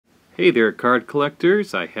Hey there, card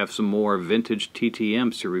collectors. I have some more vintage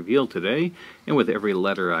TTMs to reveal today, and with every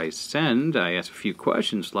letter I send, I ask a few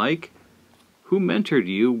questions like, who mentored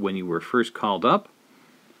you when you were first called up?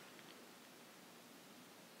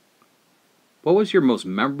 What was your most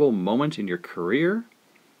memorable moment in your career?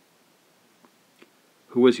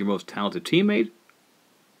 Who was your most talented teammate?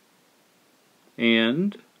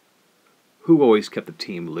 And who always kept the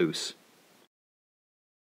team loose?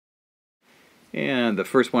 And the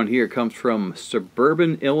first one here comes from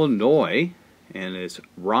suburban Illinois, and it's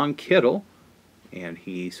Ron Kittle, and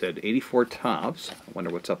he said 84 tops. I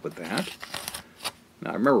wonder what's up with that.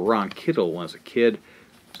 Now, I remember Ron Kittle when I was a kid.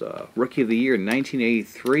 He was a Rookie of the Year in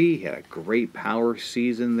 1983. He had a great power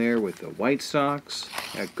season there with the White Sox.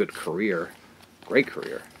 He had a good career. Great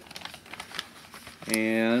career.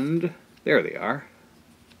 And there they are.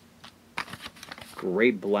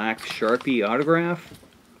 Great black Sharpie autograph.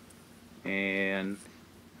 And,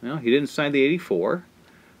 well, he didn't sign the 84,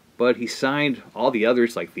 but he signed all the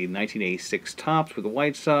others, like the 1986 tops with the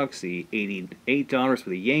White Sox, the $88 with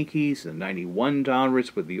the Yankees, the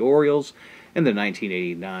 $91 with the Orioles, and the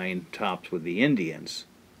 1989 tops with the Indians.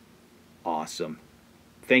 Awesome.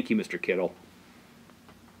 Thank you, Mr. Kittle.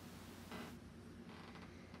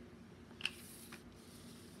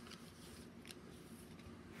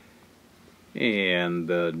 And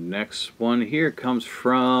the next one here comes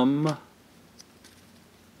from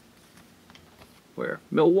where?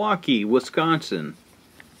 Milwaukee, Wisconsin.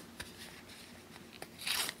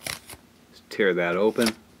 Let's tear that open.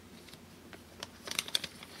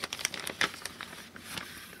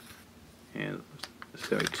 And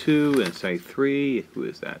 72 and 73. Who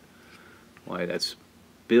is that? Why, that's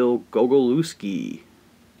Bill Gogolewski.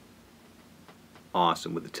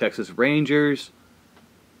 Awesome. With the Texas Rangers.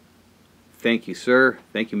 Thank you, sir.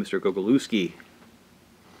 Thank you, Mr. Gogolewski.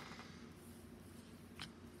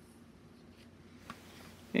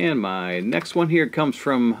 And my next one here comes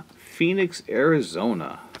from Phoenix,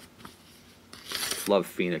 Arizona. Love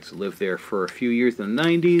Phoenix. Lived there for a few years in the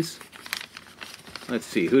 90s. Let's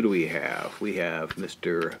see, who do we have? We have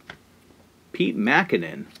Mr. Pete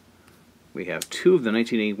Makinen. We have two of the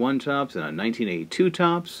 1981 tops and a 1982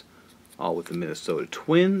 tops, all with the Minnesota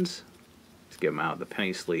Twins. Let's get them out of the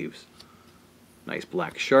penny sleeves. Nice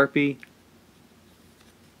black Sharpie.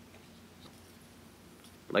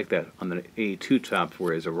 Like that on the 82 tops,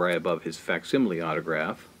 where it's right above his facsimile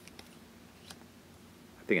autograph.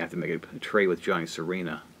 I think I have to make a trade with Johnny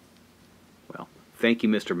Serena. Well, thank you,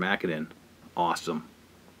 Mr. Makinen. Awesome.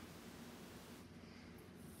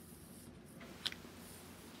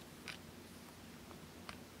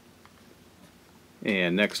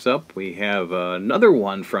 And next up, we have another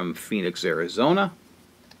one from Phoenix, Arizona.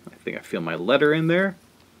 I think I feel my letter in there.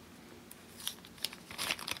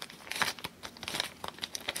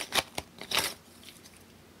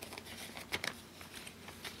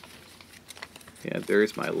 Yeah,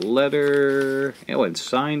 there's my letter. Oh, and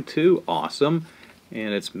signed too. Awesome.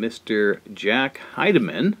 And it's Mr. Jack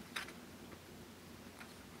Heidemann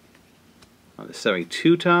on the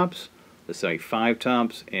 72 tops, the 75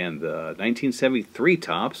 tops, and the 1973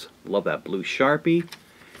 tops. Love that blue Sharpie.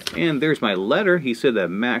 And there's my letter. He said that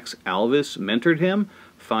Max Alvis mentored him.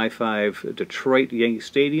 5-5 Detroit Yankee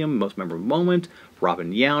Stadium, most memorable moment.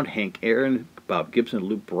 Robin Yount, Hank Aaron, Bob Gibson,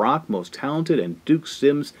 Lou Brock, most talented, and Duke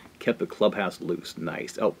Sims kept the clubhouse loose.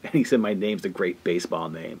 Nice. Oh, and he said my name's a great baseball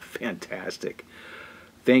name. Fantastic.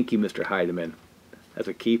 Thank you, Mr. Heidemann. As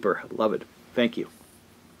a keeper, love it. Thank you.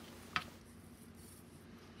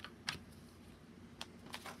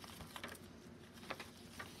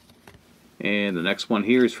 And the next one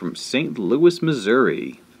here is from St. Louis,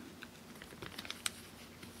 Missouri.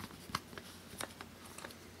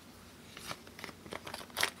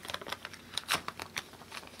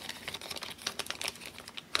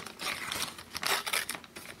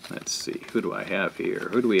 Let's see, who do I have here?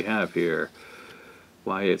 Who do we have here?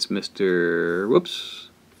 Why, it's Mr.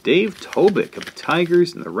 Dave Tobick of the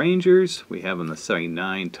Tigers and the Rangers. We have on the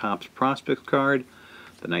 79 tops prospects card,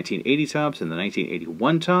 the 1980 tops and the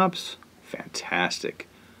 1981 tops. Fantastic.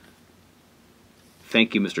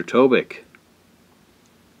 Thank you, Mr. Tobick.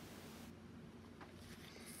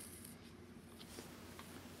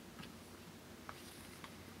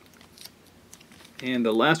 And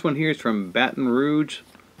the last one here is from Baton Rouge,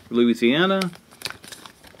 Louisiana.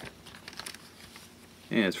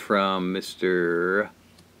 And it's from Mr.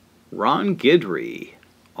 Ron Guidry.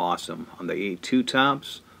 Awesome. On the 82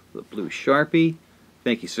 tops, the blue Sharpie.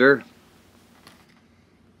 Thank you, sir.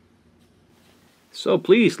 So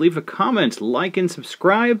please leave a comment, like, and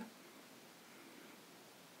subscribe.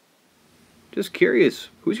 Just curious,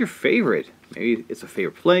 who's your favorite? Maybe it's a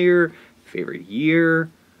favorite player, favorite year.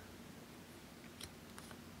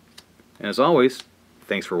 And as always,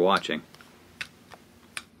 thanks for watching.